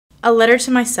A letter to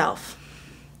myself.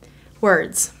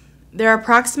 Words. There are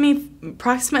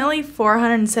approximately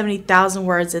 470,000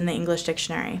 words in the English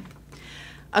dictionary.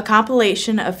 A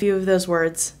compilation of a few of those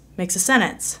words makes a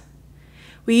sentence.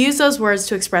 We use those words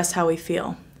to express how we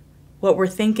feel, what we're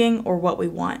thinking, or what we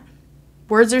want.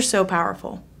 Words are so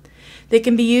powerful. They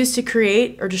can be used to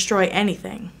create or destroy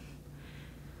anything.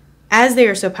 As they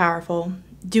are so powerful,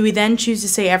 do we then choose to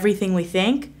say everything we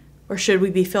think, or should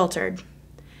we be filtered?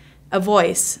 A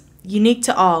voice, unique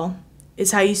to all,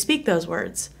 is how you speak those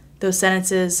words, those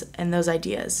sentences, and those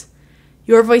ideas.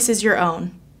 Your voice is your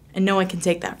own, and no one can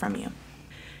take that from you.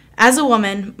 As a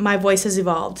woman, my voice has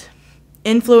evolved,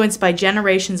 influenced by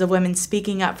generations of women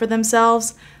speaking up for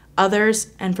themselves,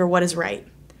 others, and for what is right.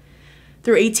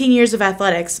 Through 18 years of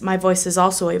athletics, my voice has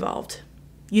also evolved.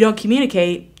 You don't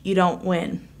communicate, you don't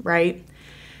win, right?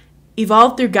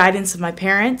 Evolved through guidance of my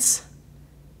parents,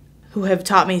 who have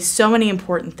taught me so many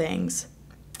important things,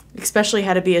 especially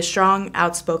how to be a strong,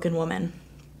 outspoken woman.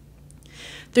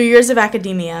 Through years of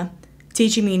academia,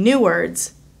 teaching me new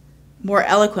words, more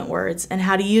eloquent words, and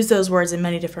how to use those words in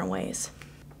many different ways.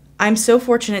 I'm so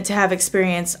fortunate to have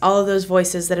experienced all of those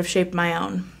voices that have shaped my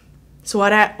own. So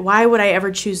why would I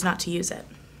ever choose not to use it?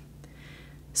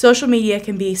 Social media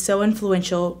can be so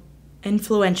influential,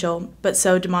 but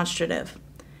so demonstrative,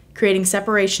 creating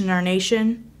separation in our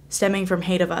nation, stemming from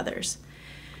hate of others.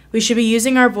 We should be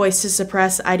using our voice to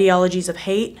suppress ideologies of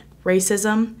hate,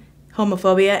 racism,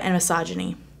 homophobia, and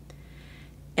misogyny,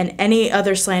 and any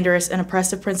other slanderous and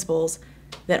oppressive principles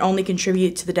that only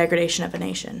contribute to the degradation of a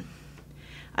nation.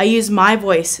 I use my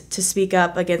voice to speak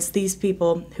up against these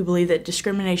people who believe that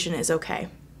discrimination is okay.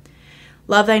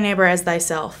 Love thy neighbor as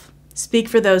thyself. Speak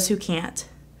for those who can't.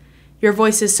 Your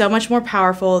voice is so much more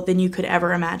powerful than you could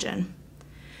ever imagine.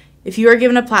 If you are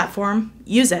given a platform,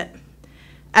 use it.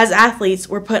 As athletes,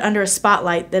 we're put under a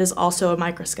spotlight that is also a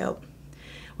microscope.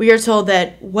 We are told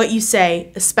that what you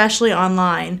say, especially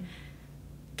online,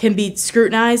 can be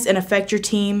scrutinized and affect your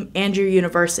team and your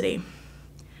university.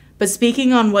 But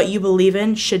speaking on what you believe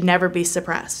in should never be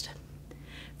suppressed.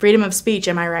 Freedom of speech,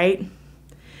 am I right?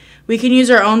 We can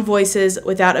use our own voices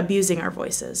without abusing our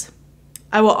voices.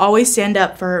 I will always stand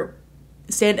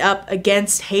up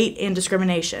against hate and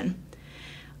discrimination.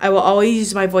 I will always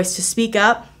use my voice to speak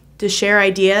up, to share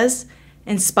ideas,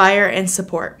 inspire, and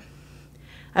support.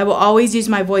 I will always use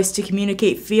my voice to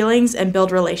communicate feelings and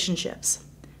build relationships,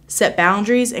 set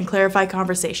boundaries, and clarify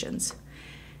conversations.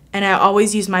 And I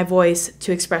always use my voice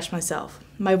to express myself.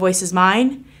 My voice is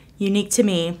mine, unique to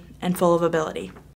me, and full of ability.